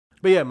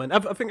But yeah, man, I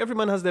think every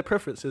man has their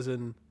preferences,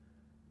 and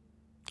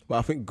But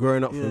I think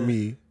growing up for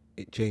me,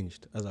 it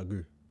changed as I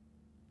grew.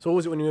 So what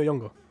was it when you were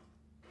younger?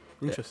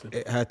 Interesting.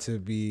 It had to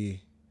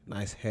be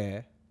nice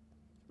hair.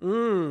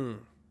 And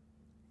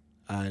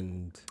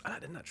And I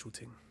like the natural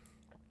thing.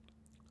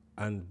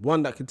 and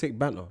one that could take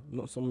banter,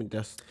 not something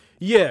that's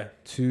Yeah.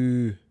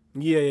 too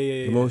Yeah.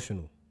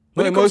 emotional.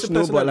 When Not it comes to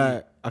emotional, but personality.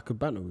 like I could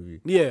banter with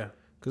you. Yeah.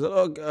 Because a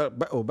lot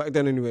of, back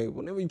then anyway,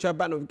 whenever you try to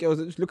banter with girls,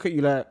 they just look at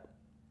you like,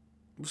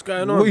 What's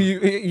going on? what you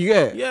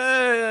get?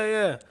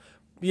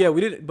 Yeah,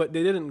 we did, but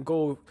they didn't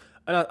go.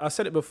 And I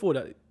said it before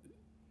that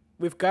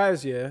with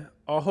guys,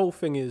 our whole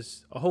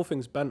thing's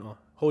banter,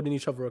 holding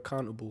each other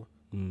accountable,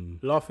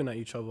 laughing at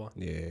each other.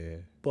 Yeah.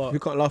 But If we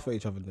can't laugh at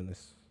each other, then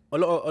it's... a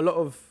lot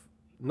of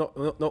not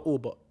all,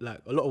 but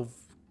like a lot of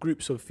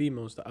groups of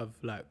females that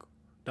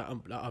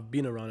I've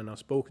been around and I've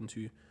spoken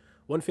to,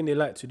 one thing they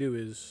like to do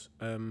is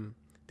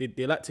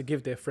they like to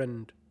give their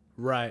friend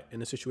right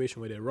in a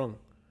situation where they're wrong,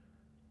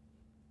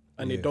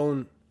 and they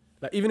don't,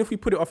 like, even if we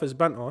put it off as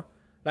banter,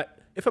 like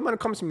if a man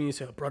comes to me and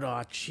say, brother,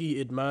 I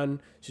cheated,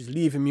 man, she's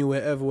leaving me,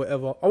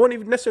 whatever, I won't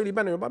even necessarily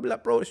banter him. I'll be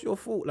like, bro, it's your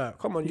fault, like,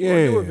 come on, you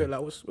gotta deal with it,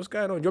 like, what's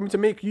going on? Do you want me to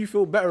make you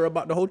feel better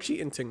about the whole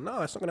cheating thing?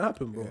 No, it's not gonna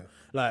happen, bro.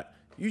 Like,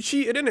 you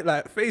cheated, innit?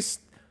 Like, face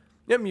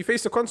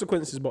the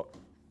consequences. But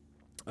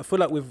I feel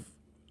like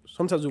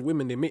sometimes with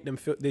women, they make them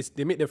feel,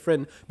 they make their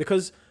friend,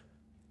 because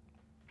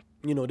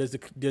you know,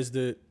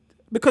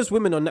 because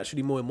women are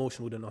naturally more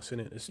emotional than us,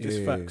 innit? It's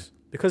just facts.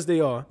 Because they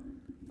are,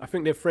 I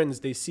think their friends,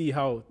 they see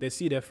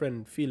their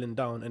friend feeling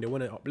down and they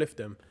want to uplift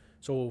them,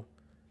 so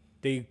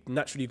they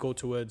naturally go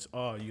towards,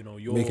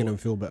 you're making them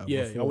feel better.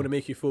 Yeah, I want to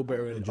make you feel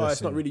better, and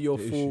it's not really your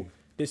fault.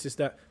 This is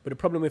that. But the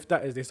problem with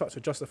that is they start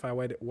to justify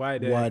why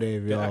their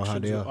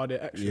actions are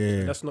their actions.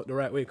 And that's not the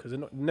right way, because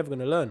they're never going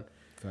to learn.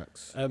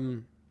 Facts.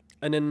 And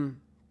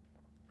then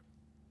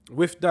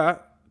with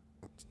that,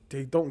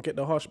 they don't get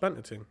the harsh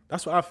banter thing.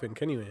 That's what I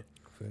think, anyway.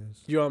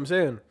 You know what I'm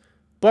saying?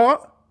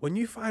 But when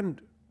you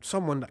find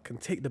someone that can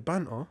take the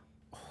banter,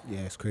 yeah,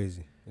 it's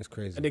crazy. It's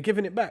crazy. and they're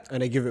giving it back.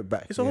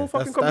 It's a whole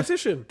fucking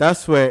competition.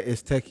 That's where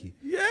it's techie.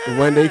 Yeah.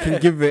 When they can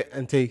give it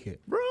and take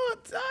it. Bro,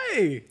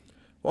 die.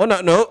 On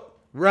that note,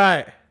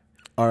 Right.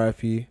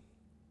 RIP,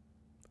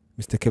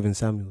 Mr. Kevin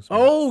Samuels. Man.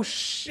 Oh,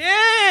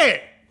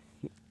 shit.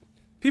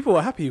 People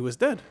were happy he was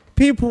dead.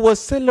 People were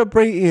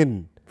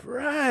celebrating.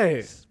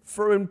 Right.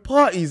 Throwing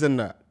parties and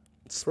that.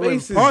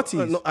 Spaces.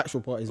 Parties. Not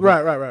actual parties.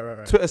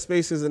 Right. Twitter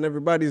spaces and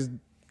everybody's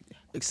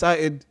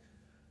excited.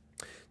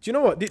 Do you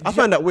know what? I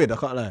find that weird, I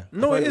can't lie.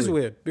 No, it is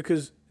weird,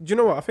 because do you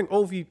know what? I think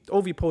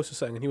Ovi posted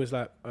something and he was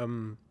like,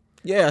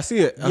 yeah, I see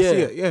it. I see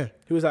it, yeah.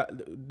 He was like,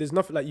 there's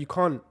nothing, like, you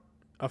can't,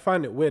 I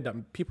find it weird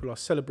that people are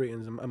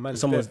celebrating a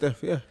man's Someone's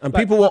death. death, yeah. And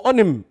like, people were on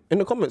him in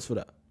the comments for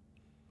that.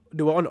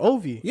 They were on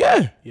Ovi?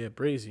 Yeah. Yeah,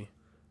 brazy.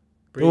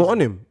 They were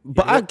on him.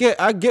 But yeah,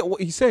 I get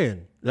what he's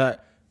saying. Like,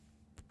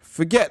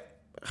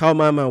 forget how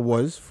my man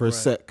was for a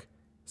sec.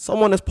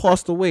 Someone has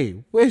passed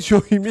away. Where's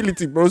your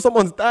humility, bro?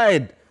 Someone's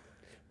died.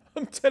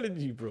 I'm telling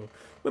you, bro.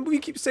 Remember we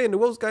keep saying the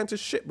world's going to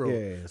shit, bro.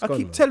 Yeah, I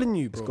keep telling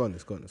you, bro.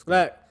 It's gone.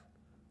 Like,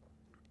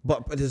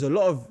 but there's a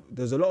lot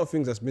of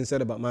things that's been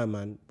said about my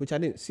man which I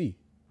didn't see.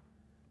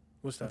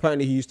 What's that?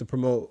 Apparently he used to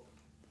promote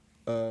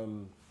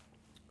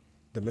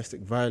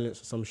domestic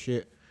violence or some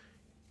shit,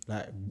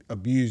 like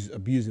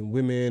abusing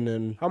women.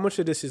 And how much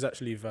of this is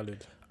actually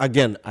valid?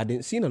 Again, I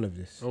didn't see none of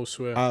this. Oh,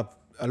 swear.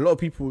 A lot of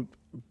people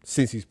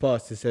since he's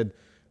passed have said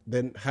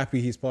they're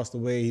happy he's passed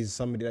away. He's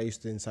somebody that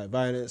used to incite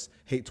violence,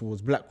 hate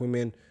towards black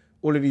women,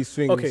 all of these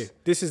things. Okay,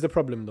 this is the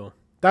problem though.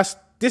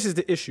 This is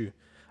the issue.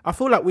 I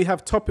feel like we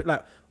have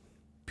like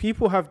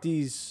people have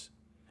these,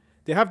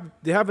 they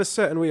have a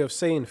certain way of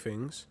saying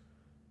things.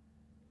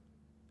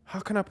 How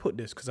can I put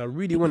this? Because I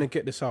really want to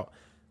get this out.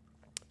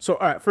 So,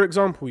 all right, for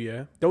example,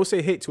 yeah, they'll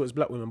say hate towards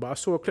black women, but I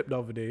saw a clip the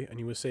other day and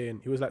he was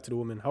like to the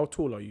woman, how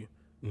tall are you?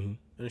 Mm-hmm.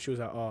 And she was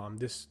like, oh, I'm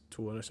this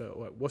tall. And I said,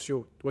 what's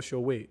your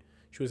weight?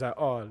 She was like,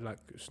 oh, like,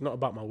 it's not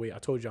about my weight. I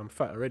told you I'm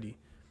fat already.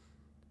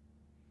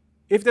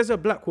 If it was a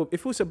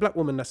black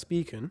woman that's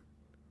speaking,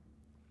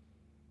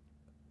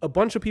 a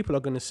bunch of people are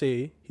going to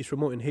say he's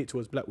promoting hate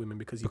towards black women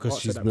because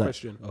answered that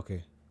question.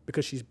 Okay.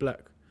 Because she's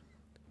black.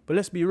 But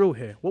let's be real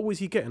here. What was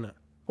he getting at?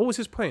 What was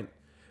his point?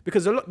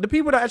 Because the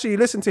people that actually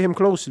listen to him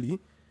closely,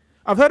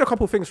 I've heard a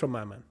couple things from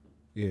my man.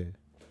 Yeah.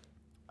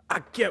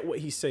 I get what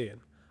he's saying.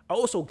 I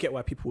also get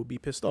why people would be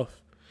pissed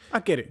off. I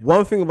get it.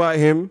 One thing about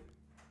him,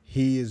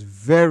 he is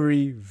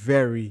very,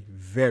 very,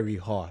 very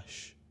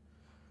harsh.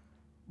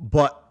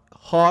 But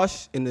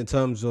harsh in the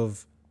terms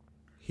of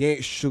he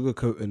ain't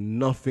sugarcoating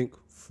nothing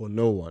for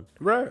no one.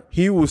 Right.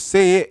 He will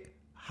say it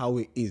how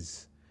it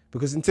is.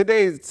 Because in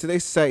today's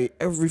society,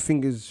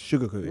 everything is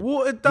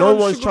sugarcoated. No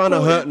one's trying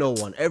to hurt no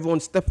one.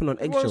 Everyone's stepping on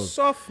eggshells. Everyone's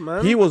soft,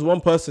 man. He was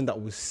one person that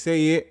would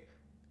say it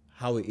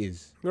how it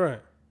is. Right.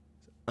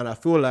 And I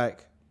feel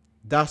like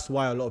that's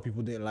why a lot of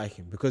people didn't like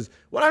him. Because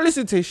when I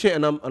listen to his shit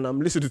and I'm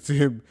listening to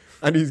him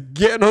and he's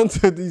getting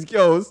onto these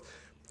girls,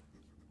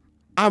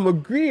 I'm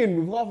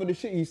agreeing with half of the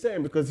shit he's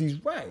saying because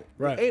he's right.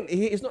 Right.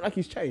 It's not like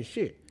he's chatting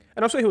shit.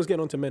 And I'm sure he was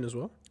getting onto men as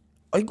well.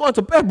 Oh, you go on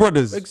to Bear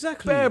Brothers.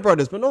 Exactly. Bear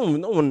Brothers, but no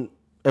one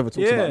ever talks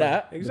Yeah, about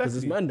that. Because exactly.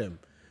 it's man them.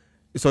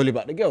 It's only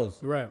about the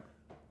girls. Right.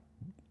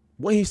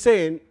 What he's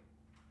saying,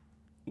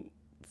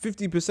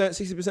 50%,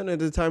 60% of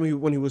the time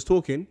when he was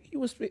talking, he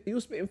was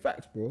spitting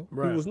facts, bro.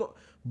 Right. He was not,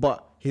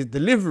 but his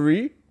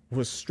delivery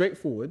was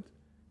straightforward.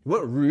 He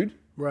wasn't rude.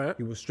 Right.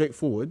 He was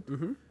straightforward.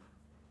 Mm-hmm.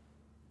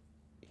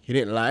 He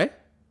didn't lie.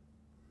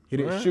 He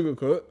didn't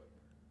sugarcoat.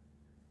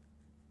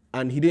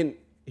 And he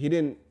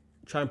didn't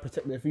try and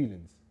protect their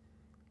feelings.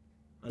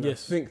 And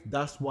Yes. I think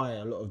that's why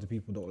a lot of the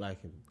people don't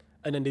like him.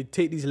 And then they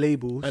take these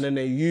labels. And then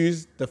they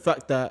use the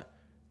fact that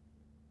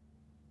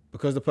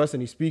because the person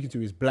he's speaking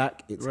to is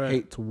black, it's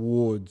hate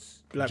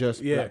towards black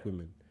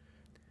women.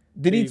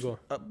 Did he?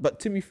 But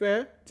to be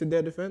fair, to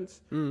their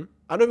defense,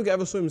 I don't think I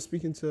ever saw him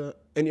speaking to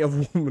any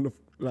other woman of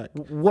like.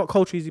 What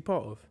culture is he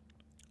part of?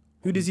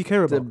 Who does he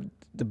care about?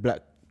 The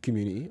black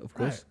community, of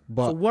course. Right.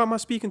 But so why am I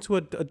speaking to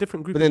a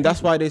different group? But then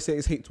that's why they say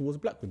it's hate towards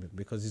black women,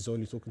 because he's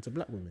only talking to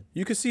black women.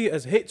 You could see it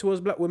as hate towards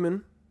black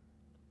women,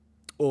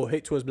 or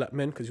hate towards black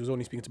men, because he was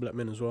only speaking to black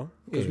men as well.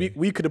 Because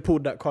we could have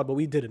pulled that card, but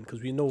we didn't,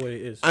 because we know what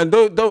it is. And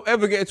don't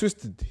ever get it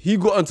twisted. He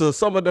got onto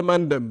some of them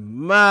and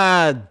them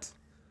mad.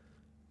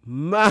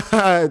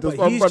 That's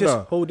but he's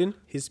just holding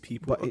his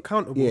people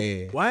accountable.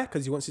 Yeah. Why?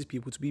 Because he wants his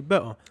people to be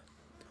better.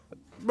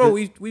 Bro,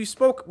 we've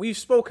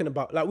spoken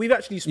about, like, we've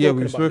actually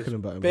spoken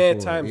about it bare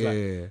times.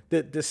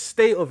 The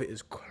state of it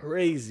is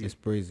crazy. It's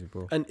crazy,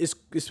 bro. And it's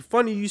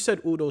funny you said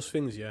all those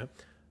things. Yeah,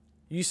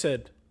 you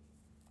said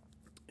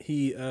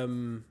he's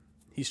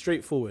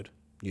straightforward.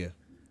 Yeah,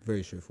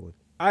 very straightforward.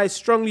 I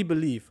strongly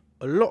believe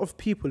a lot of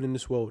people in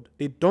this world,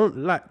 they don't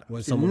like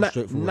when someone's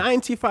straightforward.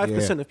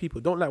 95% of people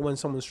don't like when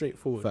someone's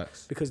straightforward.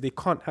 Facts. Because they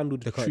can't handle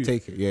the truth. They can't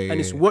take it. And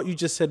it's what you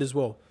just said as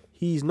well.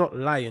 He's not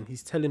lying.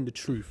 He's telling the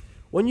truth.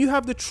 When you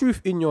have the truth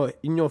in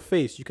your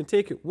face, you can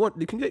take it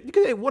you can take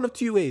it one of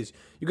two ways.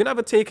 You can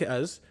either take it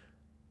as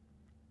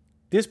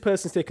this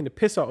person's taking the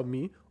piss out of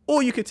me,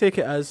 or you could take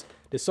it as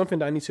there's something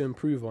that I need to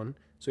improve on.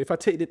 So if I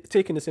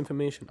take in this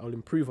information, I'll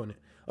improve on it.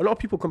 A lot of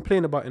people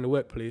complain about in the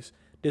workplace,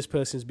 this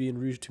person's being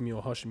rude to me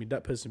or harsh to me,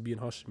 that person's being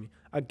harsh to me.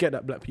 I get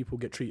that black people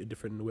get treated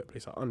different in the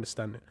workplace. I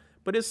understand it.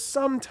 But there's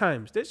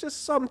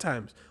just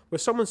sometimes where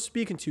someone's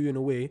speaking to you in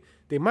a way,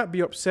 they might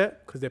be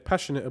upset because they're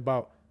passionate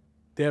about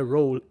their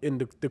role in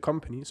the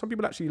company. Some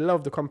people actually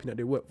love the company that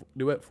they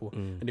work for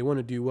and they want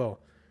to do well.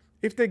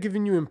 If they're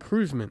giving you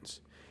improvements,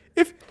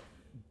 if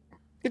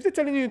they're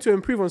telling you to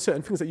improve on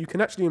certain things that you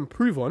can actually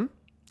improve on,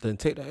 then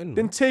take that in.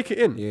 Then take it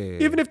in.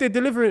 Yeah. Even if they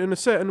deliver it in a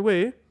certain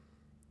way,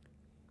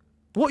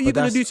 what are you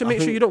going to do to make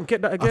sure you don't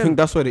get that again? I think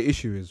that's where the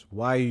issue is.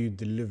 Why are you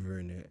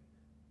delivering it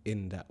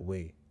in that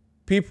way?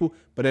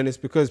 But then it's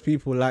because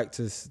people like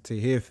to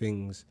hear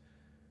things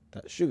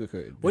that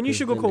sugarcoated. When you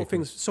sugarcoat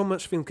things, so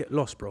much things get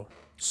lost, bro.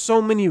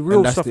 So many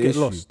real stuff get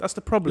lost. That's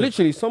the problem.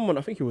 Literally, someone,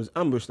 I think it was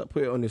Ambush, that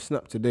put it on his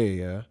snap today,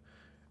 yeah?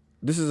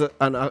 This is,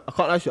 and I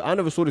can't actually, I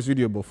never saw this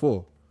video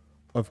before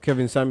of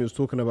Kevin Samuels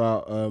talking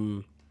about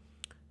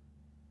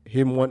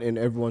him wanting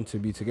everyone to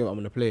be together. I'm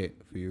going to play it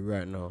for you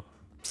right now.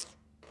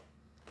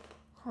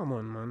 Come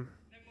on, man.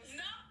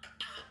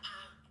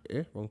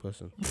 Yeah, wrong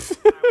person.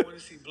 I want to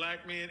see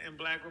black men and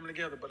black women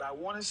together, but I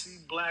want to see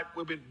black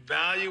women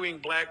valuing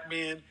black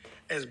men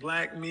as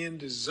black men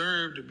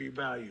deserve to be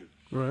valued.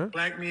 Right.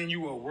 Black men,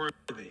 you are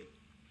worthy.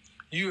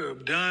 You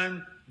have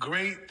done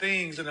great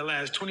things in the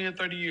last 20 or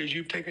 30 years.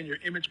 You've taken your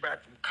image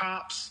back from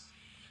cops,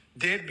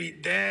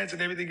 deadbeat dads,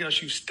 and everything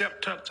else. You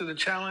stepped up to the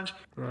challenge,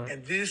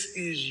 and this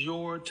is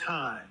your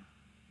time.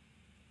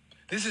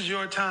 This is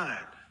your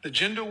time. The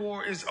gender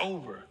war is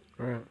over.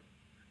 Right.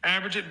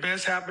 Average at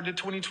best happened in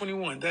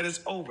 2021. That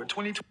is over.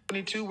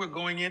 2022, we're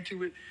going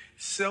into it.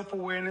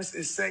 Self-awareness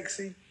is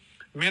sexy.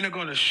 Men are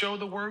going to show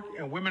the work,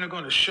 and women are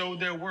going to show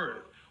their worth.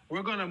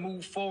 We're going to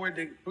move forward.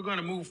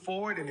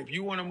 And if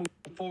you want to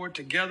move forward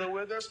together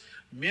with us,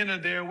 men are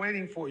there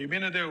waiting for you.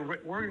 Men are there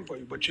working for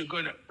you. But you're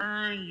going to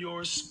earn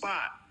your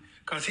spot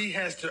because he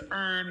has to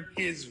earn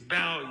his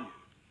value.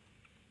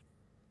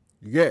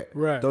 Yeah.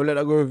 Right. Don't let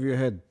that go over your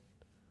head.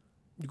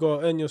 You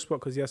got to earn your spot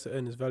because he has to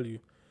earn his value.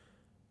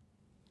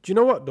 Do you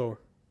know what, though?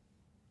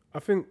 I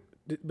think,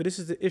 but this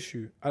is the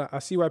issue. I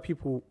see why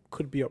people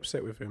could be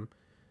upset with him.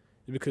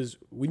 Because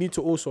we need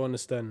to also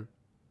understand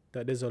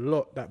that there's a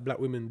lot that black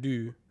women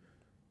do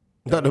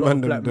that the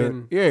black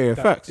men,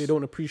 facts. They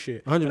don't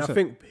appreciate. 100%. And I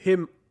think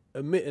him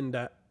admitting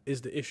that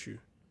is the issue.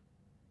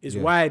 Is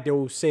why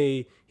they'll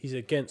say he's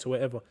against or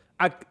whatever.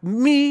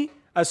 Me,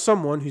 as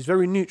someone who's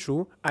very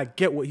neutral, I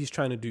get what he's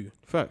trying to do.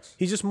 Facts.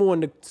 He's just more on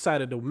the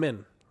side of the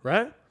men,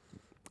 right?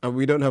 And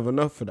we don't have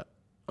enough for that.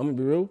 I'm going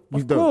to be real.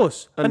 Of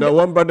course. And the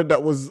one brother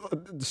that was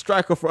the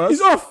striker for us.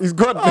 He's off. He's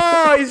gone.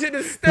 Oh, he's hit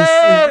the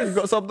stairs. He's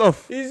got subbed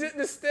off. He's hit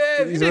the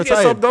stairs. He's he didn't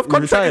retired. get subbed off.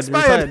 Contract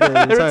expired.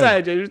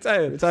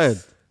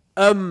 Retired.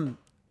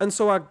 And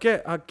so I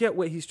get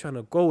where he's trying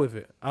to go with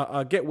it.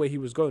 I get where he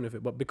was going with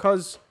it. But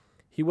because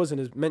he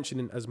wasn't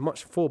mentioning as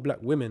much for black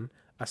women,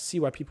 I see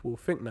why people will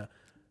think that.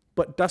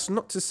 But that's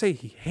not to say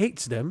he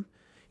hates them.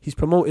 He's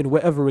promoting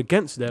whatever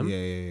against them.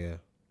 Yeah.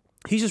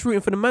 He's just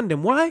rooting for the man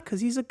then. Why?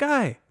 Because he's a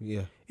guy.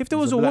 Yeah. If there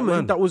He's was a a black woman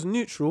man. that was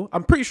neutral,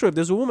 I'm pretty sure if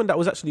there's a woman that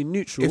was actually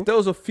neutral, If there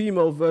was a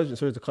female version,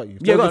 sorry to cut you.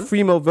 If Yeah, there go was on. a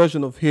female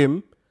version of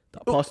him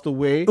that passed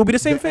away, it'll be the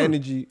same thing.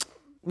 Energy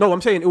no,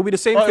 I'm saying it will be the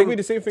same it'll thing. be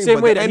the same thing. Same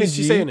but way the that energy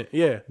he's saying it.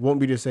 Yeah. won't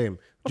be the same.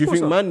 Do you course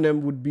think not. man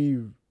them would be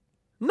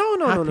No,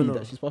 happy no.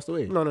 that she's passed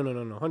away? No.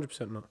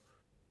 100% not.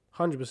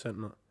 100%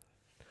 not.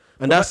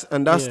 And that's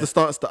yeah. the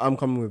stance that I'm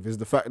coming with, is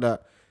the fact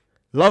that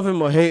love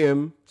him or hate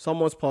him,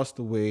 someone's passed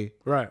away.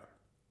 Right.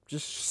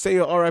 Just say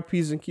your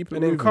RIPs and keep it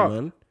And then moving, cut.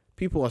 man.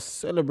 People are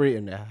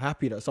celebrating. They're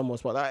happy that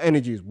someone's passed. That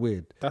energy is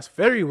weird. That's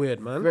very weird,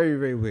 man. Very,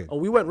 very weird. Oh,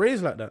 we weren't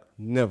raised like that.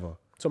 Never.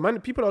 So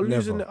man, people are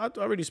losing. Never. I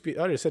already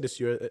said this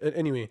to you.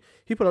 Anyway,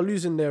 people are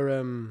losing their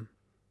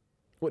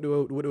what they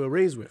were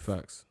raised with.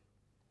 Facts.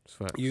 It's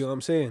facts. You know what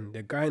I'm saying?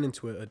 They're going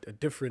into a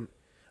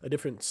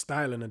different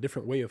style and a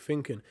different way of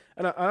thinking.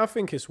 And I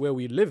think it's where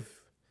we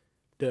live.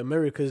 The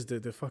Americas,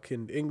 the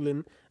fucking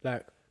England,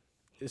 like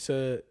it's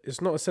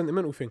not a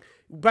sentimental thing.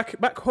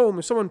 Back home,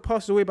 if someone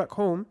passes away back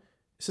home,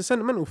 it's a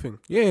sentimental thing.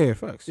 Yeah,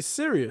 facts. It's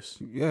serious.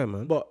 Yeah,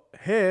 man. But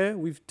here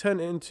we've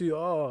turned it into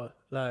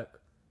like,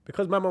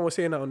 because my man was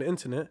saying that on the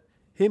internet,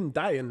 him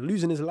dying,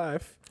 losing his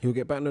life, He'll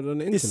get banned on the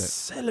internet. is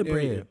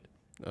celebrated.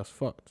 Yeah. That's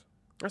fucked.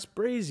 That's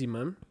crazy,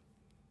 man.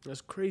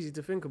 That's crazy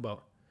to think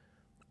about.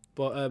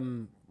 But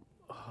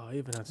I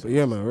even had. But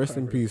yeah, man. Rest can't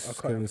in even- peace, I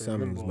can't Kevin even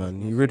Samuels, remember man.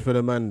 what He rid for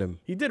the man them.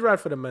 He did ride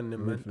for the man,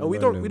 then, man. for the And we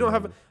man don't them,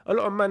 have man. a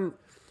lot of man.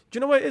 Do you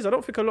know what it is? I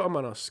don't think a lot of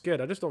men are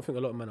scared. I just don't think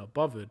a lot of men are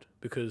bothered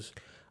because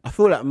I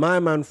feel like my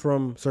man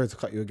from, sorry to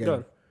cut you Go again,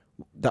 on.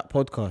 that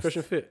podcast. Fresh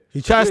and Fit.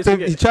 He tries Yes, you to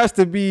get he it. tries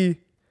to be,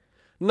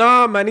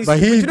 Nah, man. but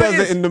do he you know does what it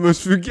is? in the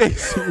most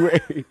fugazi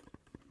way.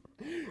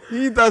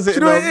 He does it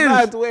Do in you know a what it is?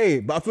 mad way,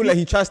 but I feel like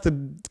he tries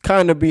to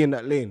kind of be in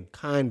that lane,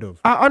 kind of.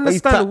 I But he's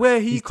understand tapped- where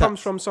he he's comes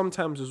tapped. from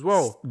sometimes as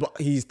well. But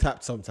he's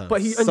tapped sometimes.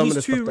 But Some of he's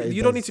the stuff too. that he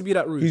You don't does. need to be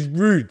that rude. He's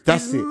rude.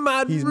 That's He's it.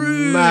 mad He's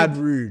rude. mad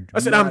rude. I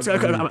said, Mad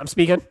rude. I'm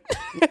speaking.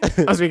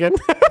 I'm speaking.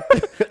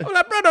 I'm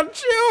like, brother,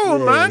 chill,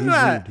 Yeah, man. He's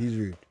Like, rude. He's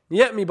rude. you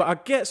get me? But I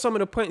get some of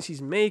the points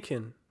he's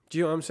making. Do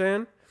you know what I'm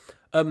saying?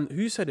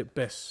 Who said it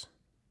best?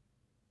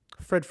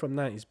 Fred from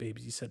 90s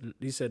Babies.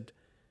 He said,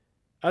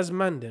 as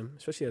man them,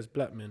 especially as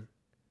black men,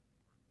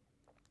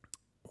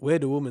 we're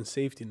the woman's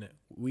safety net.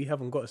 We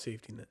haven't got a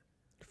safety net.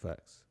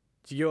 Facts.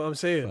 Do you get what I'm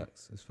saying?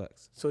 Facts. It's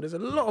facts. So there's a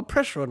lot of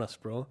pressure on us,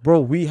 bro.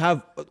 Bro, we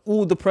have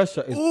all the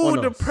pressure is All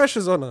on the us.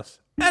 pressure's on us.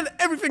 And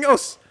everything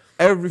else.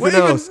 Everything We're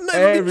even else. not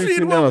even Everything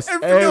treated else. well,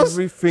 everything else.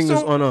 Everything is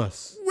So- on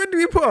us. Where do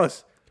we put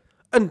us?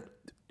 And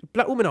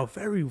black women are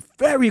very,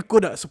 very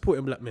good at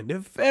supporting black men. They're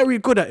very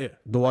good at it.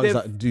 The ones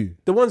They're- that do.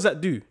 The ones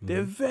that do.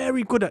 They're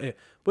very good at it.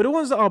 But the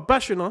ones that are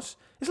bashing us,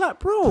 it's like,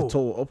 bro,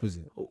 Total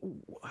opposite.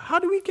 how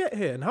do we get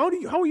here? And how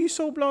are you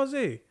so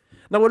blasé?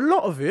 Now, a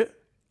lot of it,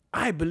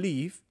 I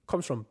believe,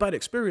 comes from bad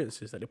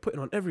experiences that they're putting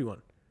on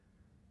everyone.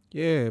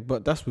 Yeah,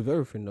 but that's with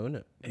everything, though, isn't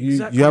it?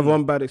 Exactly. You have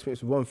one bad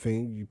experience with one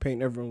thing, you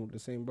paint everyone with the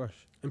same brush.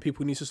 And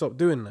people need to stop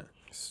doing that.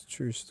 It's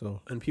true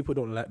still. And people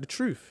don't like the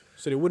truth.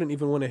 So they wouldn't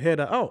even want to hear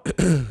that out.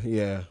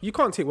 Yeah. You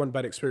can't take one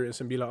bad experience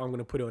and be like, I'm going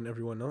to put it on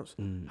everyone else.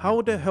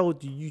 How the hell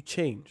do you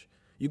change?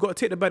 You got to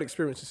take the bad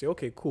experience and say,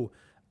 okay, cool.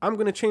 I'm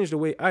going to change the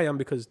way I am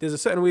because there's a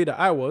certain way that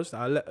I was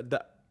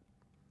that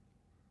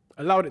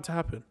allowed it to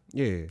happen.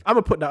 Yeah. I'm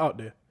going to put that out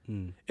there.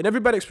 In every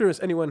bad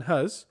experience anyone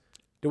has,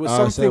 there was Ah,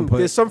 certain something. point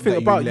There's something that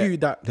you about let- you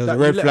that there's that a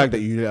you red let flag happen.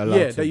 that you allowed.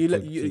 Yeah, to- that you to-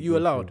 let to you go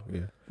allowed. through.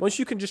 Yeah, Once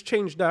you can just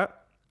change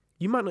that,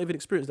 you might not even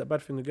experience that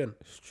bad thing again.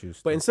 it's true.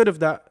 Still. But instead of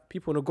that,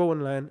 people want to go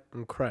online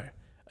and cry.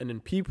 And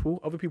then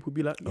other people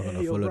be like, I'm yeah,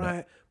 gonna you're follow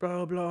right,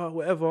 blah, blah,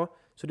 whatever.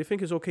 So they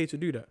think it's okay to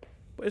do that.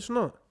 But it's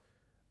not.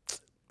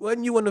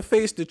 When you want to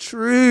face the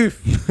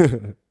truth,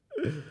 People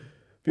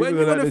when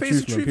you don't want like to the face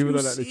the truth, man. truth, People you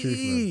don't like the truth, man.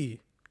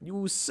 see. You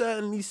will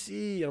certainly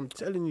see. I'm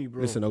telling you,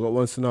 bro. Listen, I got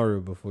one scenario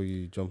before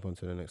you jump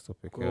onto the next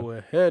topic. Yeah? Go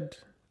ahead.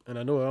 And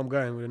I know where I'm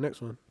going with the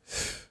next one.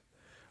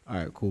 All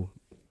right, cool.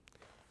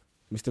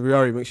 Mr.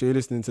 Riari, make sure you're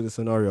listening to the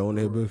scenario. I want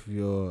to hear both of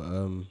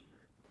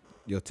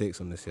your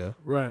takes on this, yeah?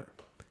 Right.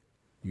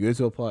 You go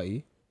to a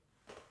party,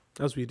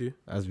 As we do.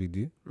 as we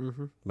do,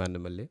 Mm-hmm.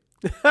 randomly.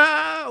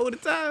 All the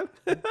time.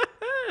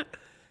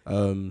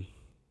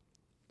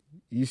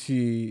 You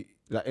see,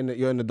 like,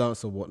 you're in the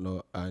dance or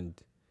whatnot, and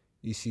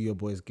you see your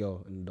boy's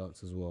girl in the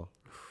dance as well.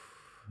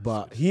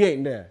 But he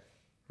ain't there.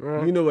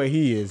 Right. You know where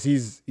he is.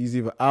 He's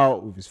either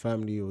out with his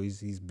family or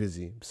he's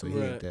busy, so he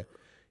Right. ain't there.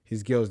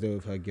 His girl's there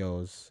with her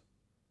girls.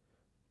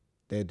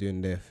 They're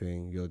doing their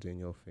thing. You're doing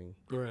your thing.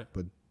 Right.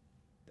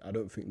 I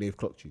don't think they've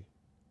clocked you.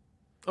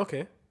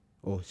 Okay.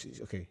 Oh,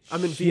 she's okay.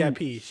 I'm in She- VIP.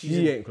 She's She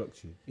in- ain't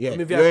clocked you. Yeah,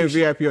 I'm in you're in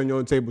VIP. VIP on your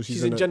own table.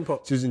 She's in a- Gen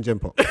Pop. She's in Gen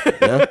Pop.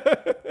 Yeah,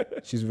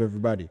 she's with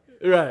everybody.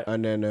 Right.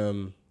 And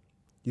then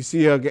you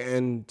see her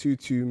getting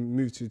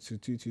moved to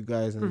two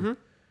guys, and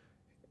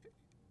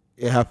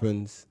it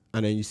happens.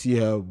 And then you see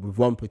her with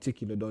one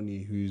particular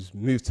Donny who's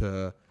moved to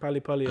her,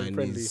 Pally and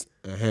friendly. he's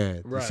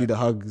You Right. see the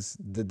hugs,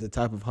 the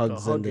type of The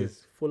hugs, hug and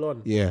is full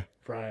on. yeah.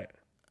 Right.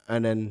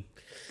 And then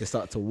they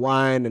start to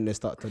whine and they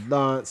start to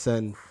dance,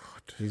 and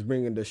he's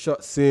bringing the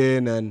shots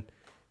in, and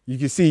You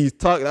can see his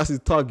target. That's his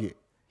target.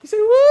 You say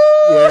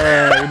woo.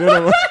 Yeah, you know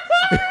the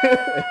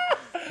ones.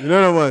 You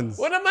know the ones.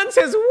 When a man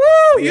says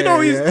woo, you know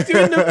he's Yeah.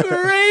 doing the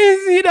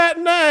crazy that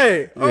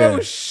night. Yeah. Oh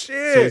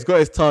shit. So he's got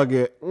his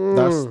target.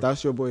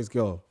 That's your boy's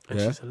girl. And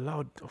Yeah. she's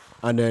allowed.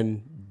 And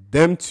then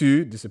them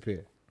two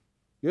disappear.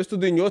 You're still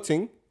doing your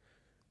thing,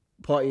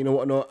 partying and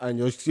whatnot, and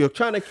you're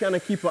trying to kind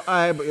of keep an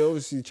eye, but you're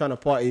obviously trying to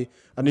party.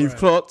 And then you've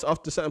clocked,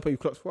 after a certain point, you've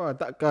clocked, wow,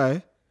 that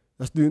guy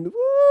that's doing the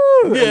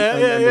woo, and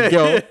the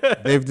girl,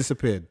 they've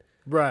disappeared.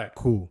 Right.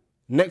 Cool.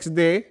 Next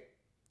day,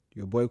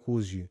 your boy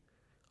calls you.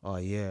 Oh,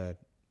 yeah,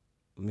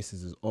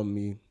 Mrs. is on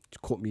me. She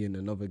caught me in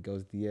another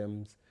girl's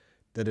DMs.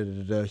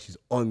 Da-da-da-da. She's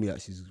on me,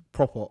 like she's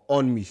proper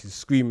on me. She's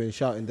screaming,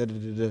 shouting,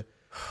 da-da-da-da.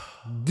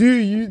 Do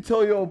you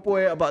tell your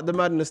boy about the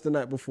madness the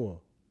night before?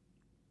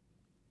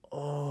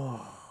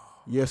 Oh.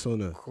 Yes or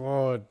no?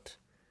 God.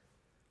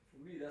 For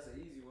me, that's an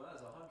easy one.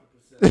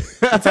 That's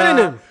 100%. I'm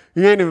telling him.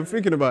 You ain't even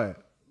thinking about it.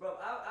 Bro,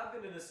 I've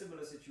been in a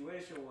similar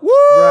situation once.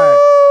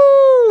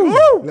 Woo!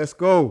 Woo! Let's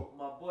go.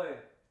 My boy,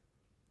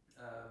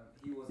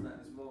 he wasn't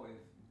at this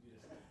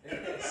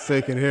motive. So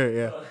you can hear it,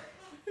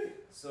 yeah.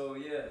 So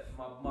yeah,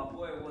 my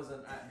boy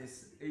wasn't at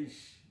this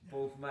ish,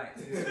 both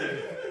nights.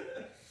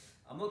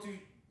 I'm not too.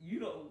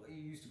 You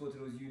used to go to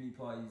those uni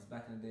parties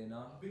back in the day,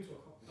 now. I've been to a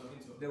couple.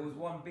 There was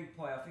one big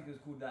party. I think it was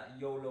called that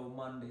YOLO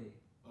Monday.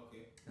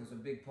 Okay. It was a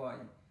big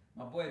party.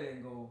 My boy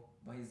didn't go,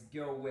 but his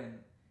girl went,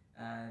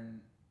 and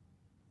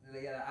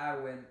yeah, I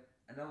went,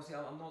 and obviously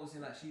I'm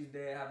noticing like she's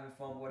there having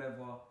fun,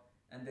 whatever,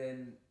 and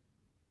then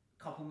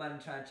couple man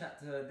try and chat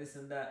to her, this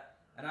and that,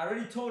 and I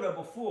already told her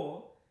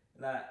before,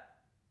 like,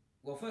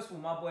 well, first of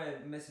all, my boy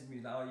messaged me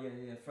like, oh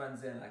yeah,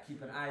 friends there, like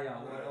keep an eye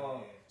out, Right,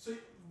 oh. So,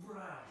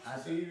 I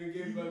so you even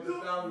gave her the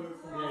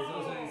download from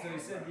Yeah, so he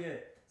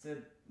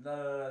said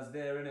no, it's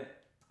there,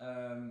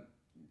 innit?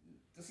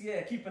 Just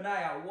keep an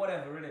eye out,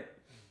 whatever, innit?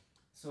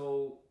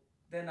 So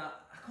then I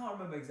can't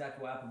remember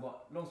exactly what happened,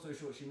 but long story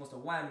short, she must have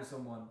whined with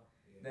someone.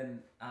 Yeah. Then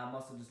I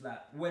must have just like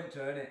went to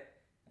her, innit?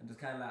 And just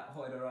kind of like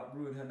hotted her up,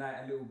 ruined her night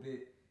a little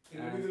bit.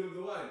 in the middle of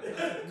the wine.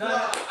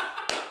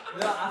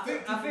 I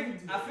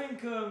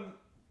think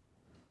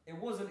it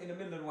wasn't in the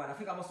middle of the wine. I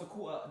think I must have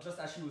caught her just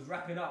as she was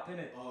wrapping up,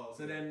 innit? Oh, okay.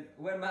 So then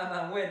when my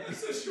man went,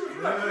 So she was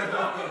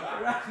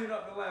wrapping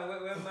up the wine.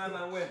 When my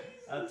man went,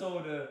 I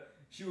told her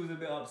she was a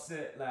bit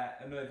upset, like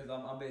annoyed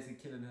because I'm basically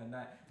killing her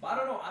night. But I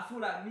don't know. I feel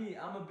like me,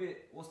 I'm a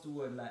bit, what's the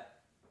word, like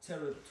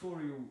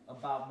territorial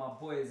about my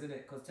boys,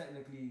 innit? Because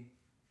technically,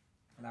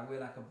 like we're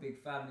like a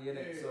big family,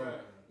 innit? Yeah, so right.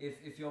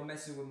 if you're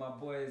messing with my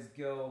boy's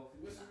girl,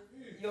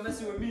 you're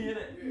messing with me,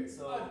 innit? Yeah.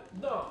 So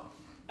No.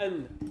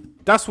 And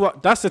that's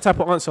the type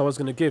of answer I was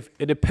gonna give.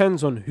 It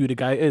depends on who the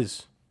guy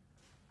is.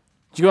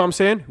 Do you know what I'm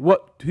saying?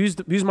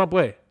 Who's my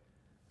boy?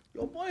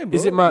 Your boy, bro.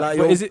 Is it my? Like,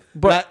 but is it?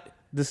 But like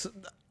this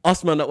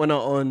us man that went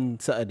out on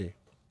Saturday.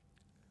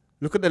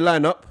 Look at the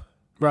lineup,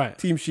 right.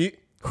 team sheet.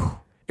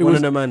 It One was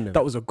of them man.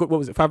 that was a good. What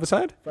was it?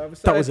 Five-a-side.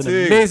 Five-a-side That was an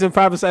team. amazing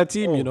five-a-side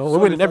team. Oh, You know, we're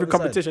solid winning every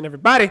five-a-side. competition.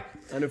 Everybody.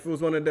 And if it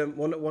was one of them,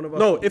 one of us.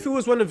 No, if it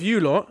was one of you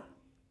lot,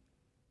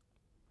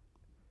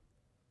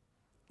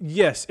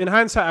 yes, in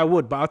hindsight I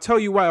would, but I'll tell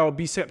you why I'll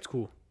be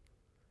skeptical.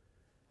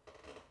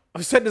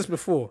 I've said this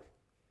before.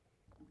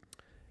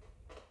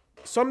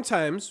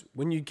 Sometimes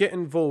when you get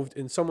involved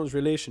in someone's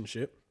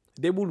relationship,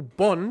 they will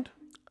bond.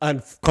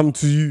 and come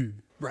to you.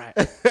 Right.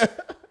 it's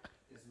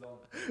long.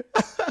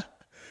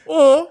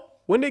 Or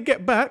when they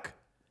get back,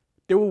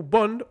 they will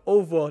bond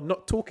over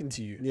not talking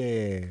to you.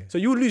 Yeah. So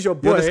you lose your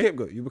You're boy. the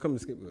scapegoat. You become the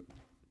scapegoat.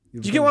 Do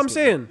you get what I'm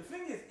saying? The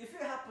thing is, if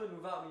it happened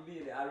without me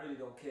being there, I really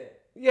don't care.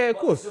 Yeah, of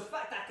But course. the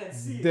fact I can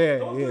see There, it,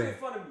 don't do yeah. it in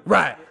front of me.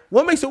 Right.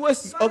 What makes it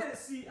worse? If I didn't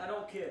see, I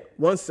don't care.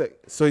 One sec.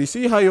 So you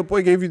see how your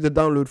boy gave you the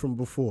download from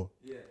before?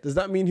 Yeah, Does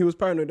that mean he was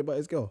paranoid about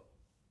his girl?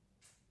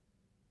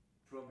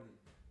 probably.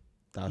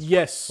 That's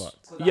Yes.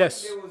 fucked. 'Cause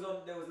Yes. I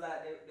think there was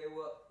like they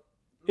were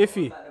not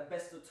Iffy. on, like the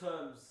best of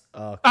terms.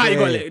 You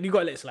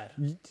gotta let it slide.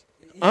 You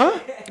Huh?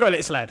 gotta let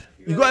it slide.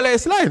 You gotta let it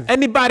slide.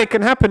 Anybody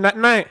can happen that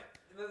night.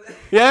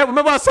 Yeah,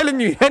 remember I was telling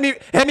you,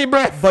 any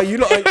breath. But you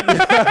lot,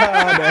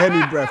 the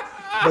any breath.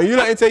 But you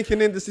lot ain't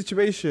taking in the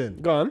situation.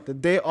 Go on. The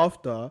day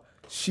after,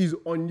 she's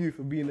on you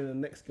for being in the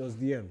next girl's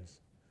DMs.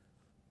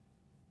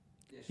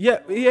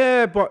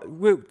 Yeah, but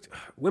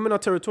women are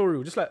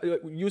territorial. Just like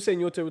you saying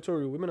you're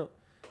territorial. Women are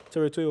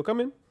territorial.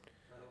 Come in.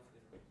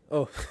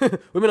 Oh,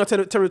 women are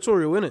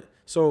territorial, innit?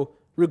 So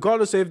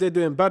regardless of if they're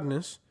doing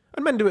badness,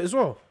 and men do it as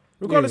well.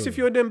 Regardless Yeah. if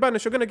you're doing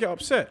badness, you're gonna get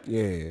upset.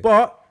 Yeah.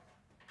 But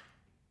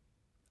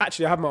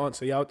actually, I have my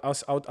answer. Yeah, I'll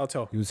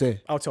tell. You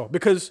say. I'll tell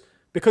because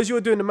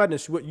you're doing the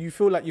madness. You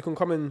feel like you can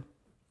come in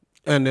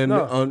And then,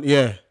 No.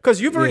 yeah.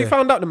 because you've already Yeah.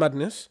 found out the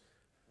madness.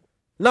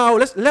 Now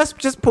let's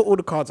just put all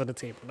the cards on the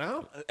table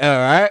now, All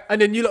right. and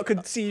then you lot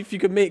could see if you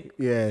can make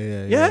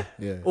Yeah.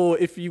 or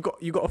if you got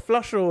a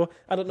flush or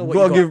I don't know what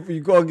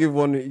You gotta give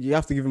one. You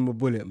have to give him a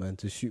bullet, man,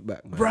 to shoot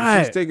back, man. Right.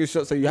 He's taking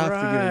shots, so you have to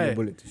give him a Right.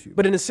 bullet to shoot.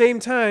 But in the same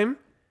time,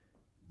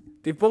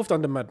 they've both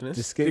done the madness.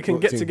 The They can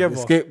scapegoat get thing. together,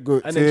 The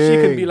scapegoat and then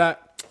she can be thing. like,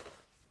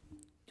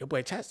 your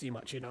boy chats too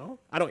much, you know.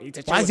 I don't need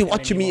to. Why is he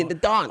watching me in the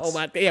dance? Oh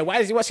my, yeah. Why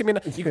is he watching me?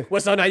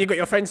 What's on now? You got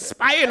your friends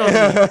spying on me.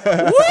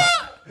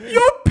 What?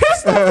 You're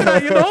pissed off for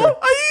that, you know?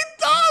 Are you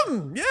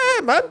dumb?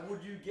 Yeah, man.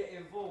 Would you get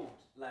involved,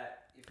 like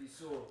if you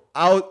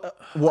saw?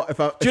 What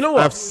if I? Do you know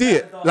what? I've seen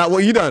it. Like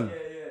what you done? Yeah.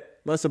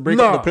 Man, to break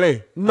Nah. up the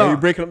play. Nah. Are you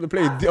breaking up the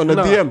play on the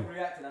Nah. DM?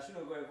 Reacting, I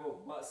shouldn't go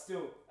involved, but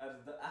still,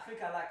 I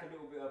think I like a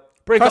little bit of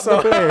Break up the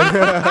play.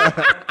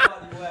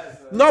 party words.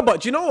 No,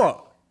 but do you know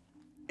what?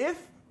 If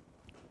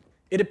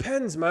it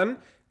depends, man,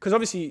 because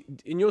obviously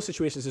in your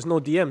situations there's no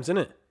DMs,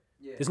 innit?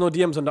 Yeah. There's no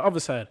DMs on the other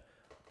side.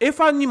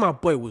 If I knew my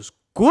boy was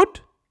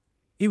good,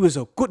 he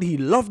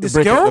loved this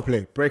Breaking girl. up the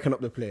play. Breaking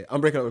up the play. I'm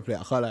breaking up the play.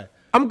 I can't lie.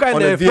 I'm going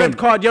On there, a DM. red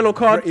card, yellow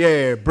card.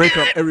 Yeah,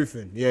 breaking up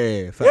everything.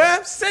 Yeah. Facts.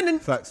 Yeah, sending.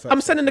 Facts. I'm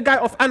sending the guy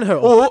off and her.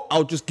 Or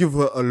I'll just give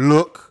her a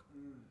look.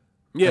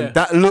 yeah. And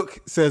that look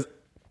says,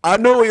 I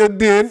know what you're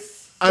doing,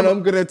 and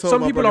I'm gonna tell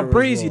Some my people are brother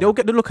as brazy. well. They'll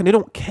get the look and they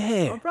don't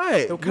care.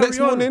 Right. They'll carry Next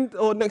on. morning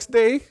or next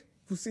day,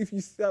 we'll see if you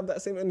have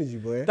that same energy,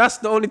 boy. That's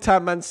the only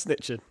time man's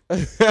snitching.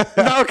 Is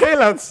that okay,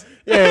 lads?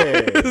 Yeah.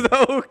 Is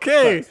that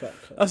okay? Facts.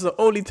 That's the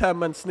only time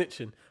man's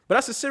snitching. But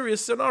that's a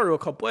serious scenario,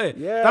 boy.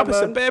 Yeah, That happens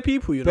to man. bare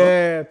people, you know.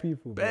 Bare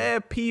people. bro. Bare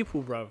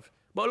people, bruv.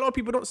 But a lot of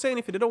people don't say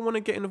anything. They don't want to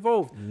get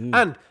involved.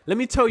 And let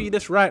me tell you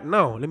this right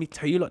now.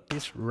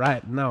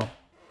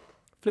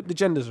 Flip the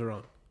genders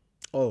around.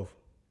 Oh.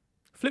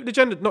 Flip the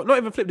gender. Not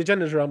even flip the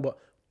genders around, but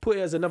put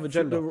it as another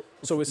gender.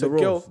 So it's the a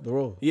roles, girl. the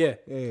role. Yeah.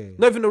 Yeah.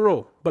 Not even the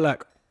role. But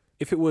like,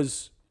 if it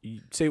was,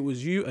 say it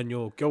was you and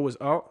your girl was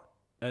out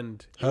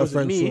and it Her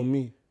wasn't friend saw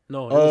me.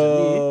 No, it wasn't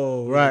me.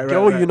 Oh, It was right, a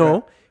girl, right, you know.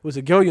 right. It was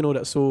a girl, you know,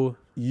 that saw.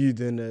 You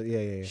doing the,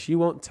 yeah. She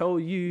won't tell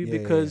you Yeah,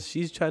 because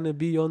she's trying to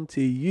be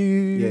onto you.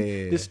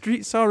 Yeah. The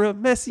streets are a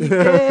messy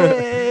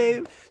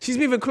game. She's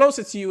moving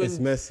closer to you It's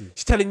and messy.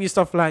 she's telling you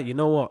stuff like, you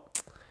know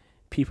what?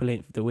 People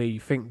ain't the way you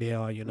think they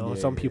are, you know.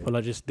 Yeah, Some people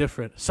are just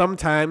different.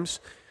 Sometimes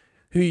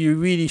who you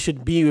really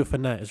should be with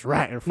in that is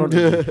right in front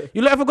of you.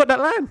 You ever got that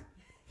line?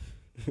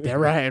 They're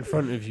right in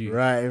front of you.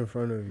 Right in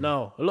front of you.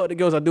 No, a lot of the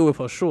girls I deal with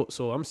are short,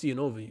 so I'm seeing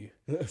over you.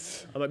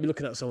 I might be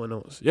looking at someone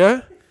else.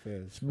 Yeah?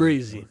 It's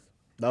brazy.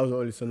 That was the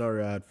only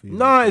scenario I had for you.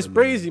 Nah, it's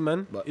brazy,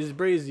 man. But- It's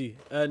brazy.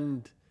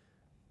 And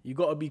you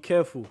got to be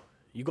careful.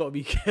 You got to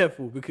be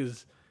careful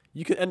because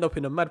you can end up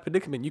in a mad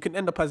predicament. You can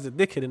end up as the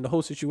dickhead in the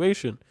whole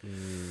situation.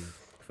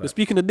 But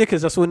speaking of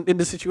dickheads, that's in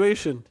the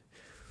situation.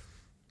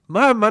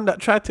 My man that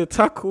tried to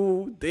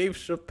tackle Dave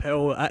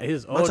Chappelle at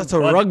his own tried to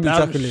rugby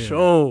goddamn tackle him.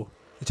 show.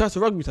 He tried to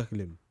rugby tackle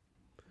him.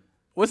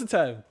 What's the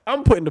time?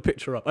 I'm putting the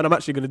picture up, and I'm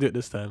actually going to do it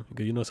this time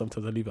because you know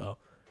sometimes I leave it out.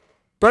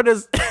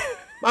 Brothers,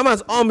 My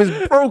man's arm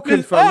is broken,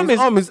 his fam. arm His is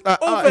arm is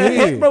out over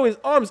here, here. bro. His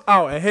arm's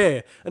out of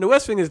here. And the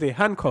worst thing is they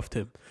handcuffed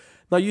him.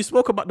 Now, you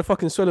spoke about the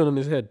fucking swelling on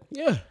his head.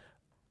 Yeah.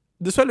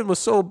 The swelling was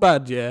so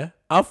bad, yeah.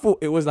 I thought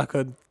it was like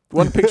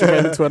one picture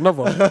going into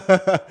another.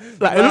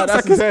 Like, it looks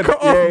like it's cut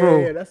off, bro.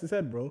 Yeah, that's his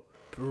head, bro.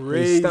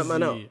 Crazy. Stamp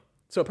man out.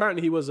 So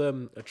apparently he was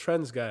a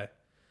trans guy.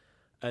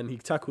 And he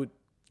tackled...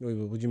 Wait,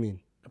 what do you mean?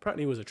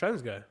 Apparently he was a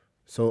trans guy.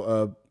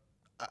 So,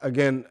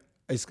 again,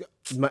 it's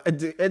my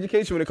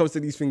education when it comes to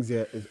these things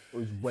here is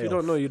way If you don't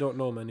off. know, you don't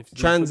know, man. If you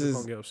Trans don't, is-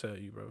 can't get upset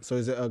at you, bro. So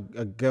is it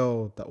a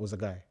girl that was a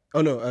guy?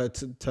 Oh no,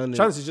 turning.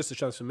 Trans is just a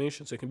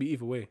transformation, so it can be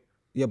either way.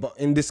 Yeah, but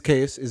in this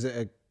case, is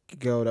it a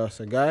girl that's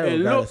a guy or Hey,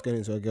 a guy look. that's getting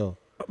into a girl?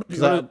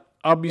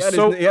 I'll be He had,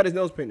 so... he had his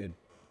nails painted.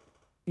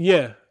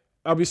 Yeah,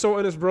 I'll be so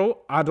honest, bro.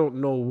 I don't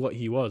know what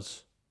he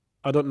was.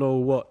 I don't know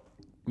what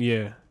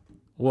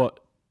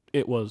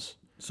it was.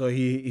 So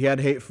he had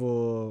hate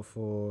for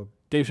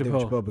Dave David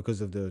Chappelle. Chappelle because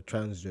of the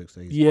trans jokes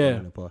that he's Yeah. done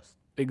in the past.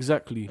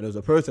 Exactly. And there was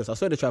a protest. I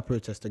saw they tried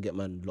protest to get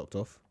man locked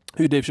off.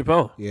 Who, Dave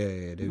Chappelle?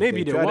 Yeah.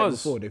 Maybe they've there tried it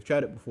was. before. They've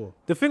tried it before.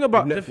 The thing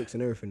about With Netflix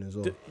and everything as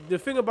well. the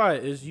thing about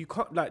it is you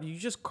can't, like, you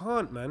just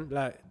can't, man.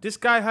 Like, this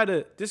guy had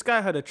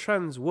a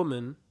trans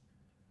woman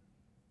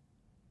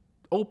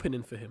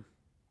opening for him.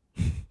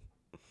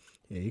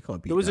 Yeah, you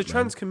can't beat. There was a that,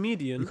 trans man.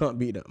 comedian You can't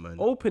beat that, man.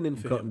 opening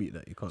You for can't him. beat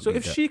that. You can't. So beat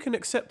if that. she can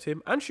accept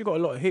him, and she got a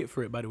lot of hate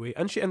for it, by the way,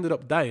 and she ended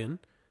up dying.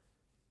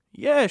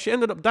 Yeah, she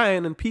ended up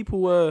dying, and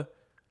people were,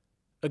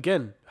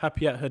 again,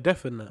 happy at her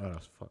death and that. Oh,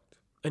 that's fucked.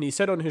 And he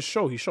said on his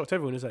show, he shocked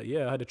everyone. He's like,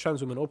 yeah, I had a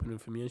trans woman opening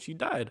for me and she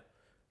died.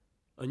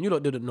 And you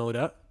lot didn't know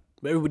that.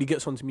 But everybody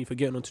gets onto me for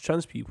getting onto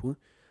trans people.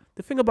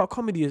 The thing about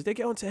comedy is they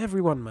get onto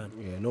everyone, man.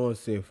 Yeah, no one's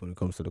safe when it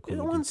comes to the comedy.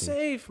 No one's thing.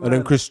 safe, man.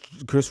 And then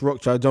Chris Rock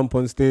tried to jump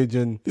on stage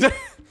and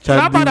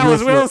How about that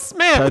was Will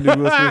Smith? Tried to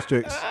do Will Smith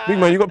tricks. Big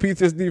man, you got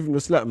PTSD from the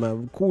slap,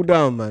 man. Cool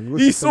down, man.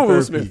 He saw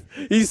Will Smith.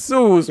 He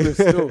saw Will Smith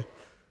still.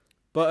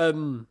 But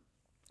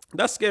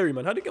that's scary,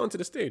 man. How did he get onto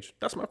the stage?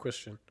 That's my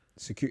question.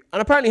 Security.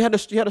 And apparently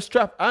he had a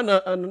strap and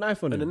a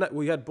knife on And him. then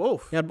we had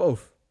both. He had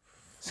both.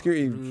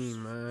 Security.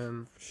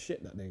 Man.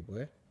 Shit that day,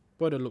 boy.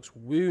 Brother looks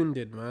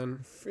wounded, man.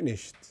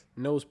 Finished.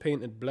 Nose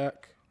painted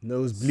black.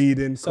 Nose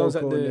bleeding. Sounds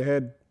Coco like in the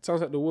head.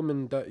 Sounds like the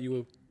woman that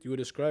you were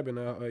describing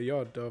at our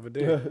yard the other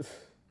day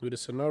with the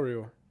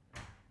scenario.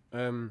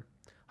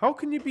 How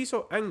can you be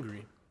so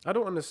angry? I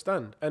don't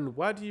understand. And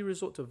why do you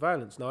resort to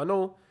violence? Now I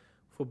know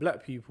for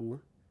black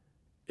people,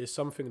 it's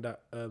something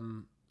that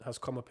has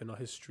come up in our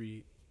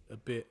history a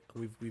bit,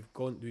 and we've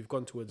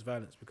gone towards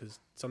violence because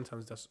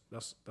sometimes that's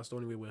the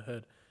only way we're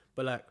heard.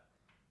 But like,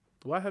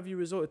 why have you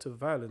resorted to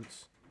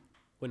violence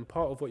when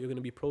part of what you're going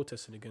to be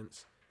protesting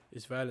against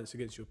is violence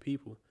against your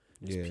people?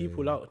 There's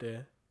people out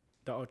there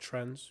that are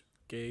trans,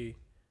 gay,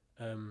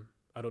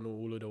 I don't know,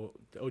 all of the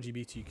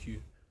LGBTQ,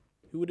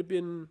 who would have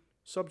been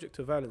subject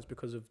to violence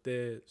because of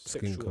their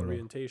sexual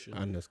orientation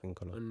and their skin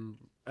color and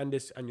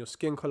your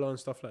skin color and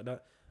stuff like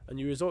that, and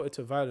you resorted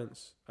to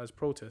violence as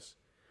protest.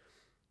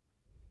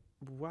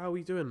 Why are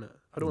we doing that?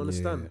 I don't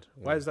understand.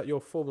 Why is that your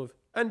form of?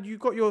 And you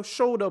got your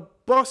shoulder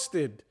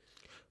busted.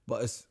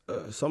 But it's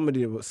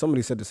somebody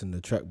said this in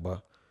the track,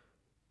 but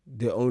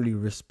they only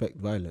respect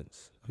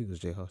violence. I think it was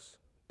J Huss.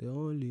 They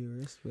only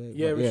respect.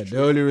 They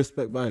only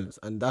respect violence,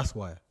 and that's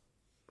why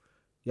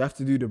you have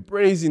to do the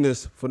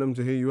braziness for them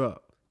to hear you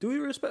out. Do we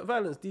respect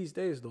violence these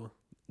days, though?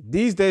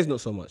 These days,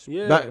 not so much.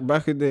 Yeah.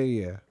 Back in the day,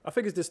 yeah. I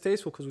think it's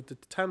distasteful because the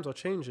times are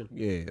changing.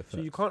 Yeah. So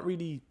you can't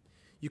really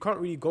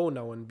go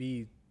now and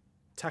be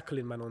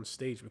tackling man on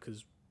stage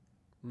because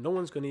no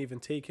one's gonna even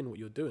take in what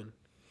you're doing.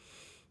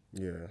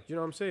 Yeah. You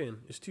know what I'm saying?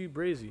 It's too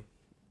brazy.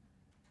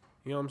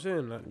 You know what I'm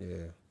saying? Like,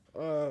 yeah.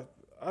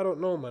 I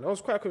don't know, man. I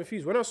was quite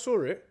confused when I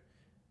saw it.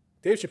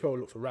 Dave Chappelle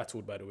looked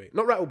rattled, by the way.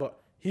 Not rattled,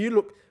 but he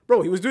looked,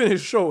 bro. He was doing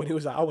his show and he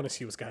was like, "I want to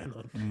see what's going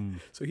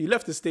on." So he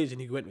left the stage and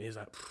he went. He was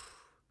like,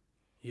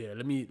 "Yeah,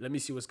 let me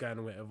see what's going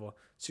on." Whatever.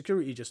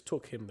 Security just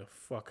took him the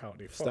fuck out.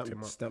 They fucked him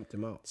up.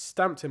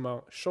 Stamped him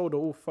out. Shoulder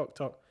all fucked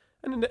up.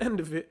 And in the end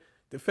of it,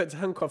 the feds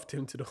handcuffed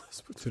him to the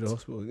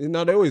hospital.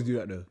 Now they always do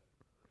that though.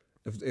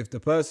 If the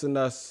person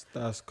that's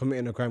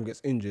committing a crime gets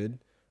injured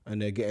and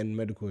they're getting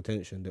medical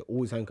attention, they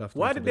always handcuff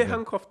them. Why did they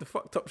handcuff the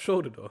fucked up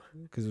shoulder though?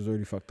 Because it was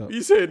already fucked up.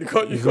 You said you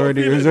can't feel it.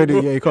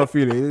 Yeah, you can't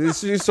feel it.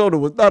 His shoulder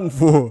was done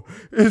for.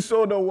 His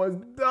shoulder was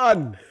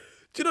done.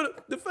 Do you know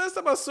the first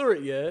time I saw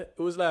it? Yeah, it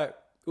was like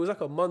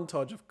a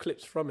montage of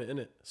clips from it,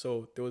 innit?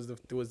 So there was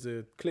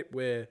the clip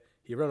where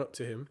he ran up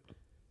to him.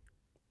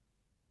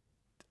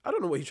 I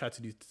don't know what he tried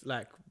to do,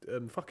 like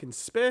fucking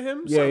spare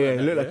him. Yeah,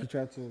 it looked like he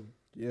tried to.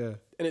 Yeah,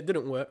 and it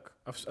didn't work.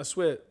 I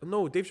swear.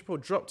 No, Dave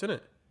Chappelle dropped,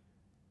 innit?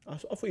 I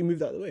thought he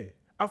moved out of the way.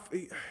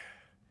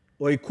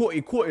 Well,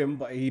 he caught him,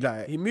 but he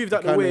moved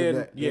out the way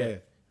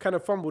and kind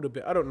of fumbled a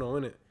bit. I don't know,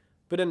 innit?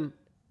 But then,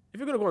 if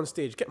you're gonna go on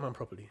stage, get man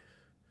properly.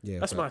 Yeah,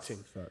 that's my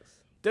thing.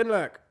 Facts. Then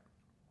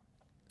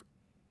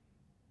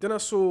I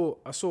saw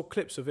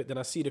clips of it. Then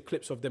I see the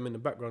clips of them in the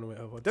background or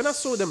whatever. Then I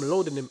saw them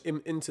loading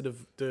him into the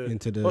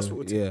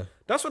hospital. Yeah.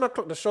 That's when I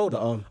clocked the shoulder.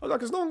 I was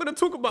like, "Is no one gonna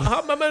talk about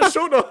how my man's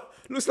shoulder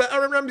looks like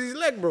Aaron Ramsey's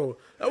leg, bro?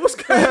 Like, what's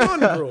going on,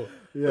 bro?"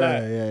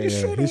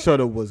 His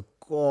shoulder was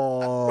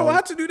gone. Bro, I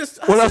had to do this.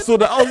 I saw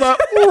that, I was like,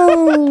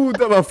 "Ooh,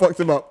 that man fucked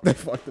him up." They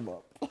fucked him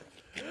up.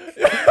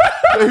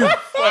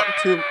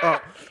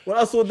 When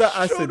I saw that,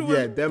 I said,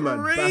 "Yeah, them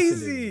man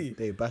battered him.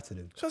 They battered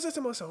him." So I said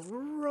to myself,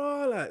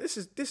 "Raw, like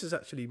this is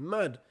actually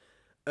mad."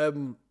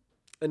 And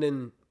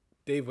then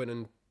Dave went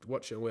and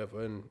watched it and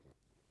whatever, and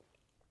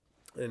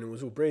it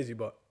was all brazy.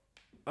 But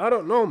I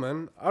don't know,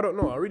 man. I don't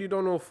know. I really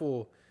don't know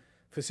for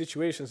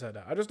situations like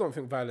that. I just don't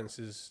think violence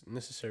is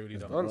necessarily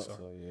the answer.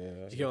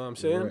 You hear what I'm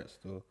saying?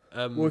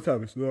 More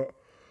time it's not.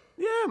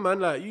 Yeah, man.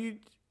 Like you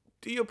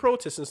do your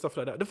protests and stuff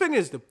like that. The thing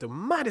is, the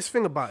maddest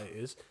thing about it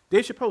is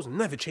Dave Chappelle's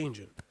never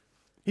changing.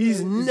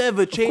 He's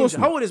never changing.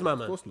 How old is my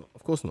man?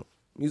 Of course not.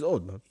 He's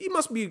old, man. He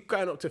must be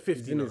going up to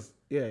 50 now.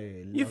 Yeah.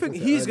 You think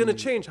he's going to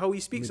change how he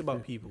speaks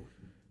about people?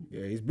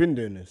 Yeah, he's been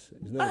doing this.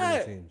 He's never going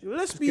to change.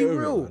 Let's be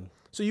real.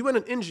 So you went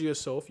and injured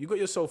yourself. You got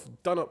yourself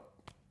done up.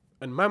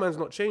 And my man's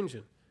not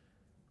changing.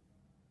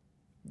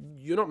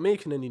 You're not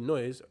making any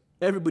noise.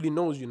 Everybody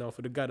knows you now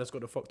for the guy that's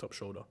got a fucked up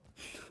shoulder.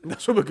 And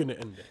that's where we're going to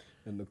end it.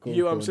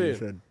 You know what I'm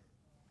saying?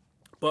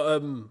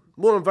 But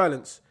more on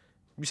violence.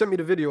 You sent me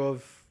the video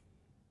of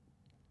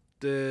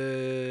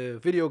the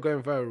video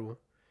going viral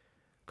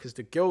because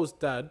the girl's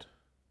dad,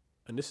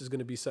 and this is going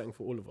to be something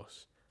for all of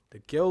us, the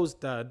girl's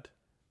dad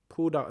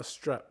pulled out a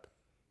strap.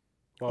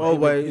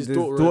 His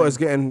daughter's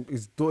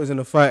in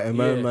a fight and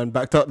man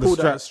backed up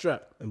the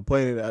strap and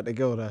pointed it at the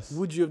girl.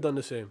 Would you have done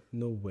the same?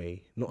 No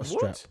way. Not a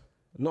strap.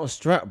 Not a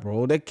strap,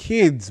 bro. They're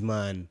kids,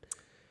 man.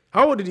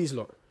 How old are these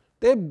lot?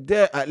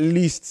 They're at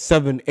least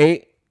 7,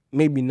 8.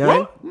 Maybe 9.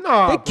 What?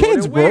 Nah, they're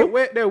kids, bro.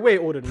 They're way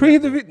older than pre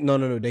the video.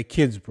 No. They're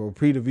kids, bro.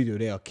 Pre the video,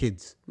 they are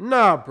kids.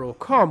 Nah, bro.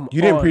 Come on.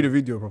 You didn't pre the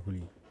video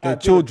properly. They're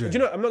children. Do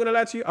you know? I'm not gonna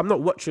lie to you. I'm not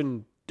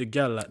watching the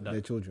girl like that.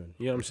 They're children.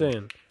 You know what I'm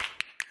saying?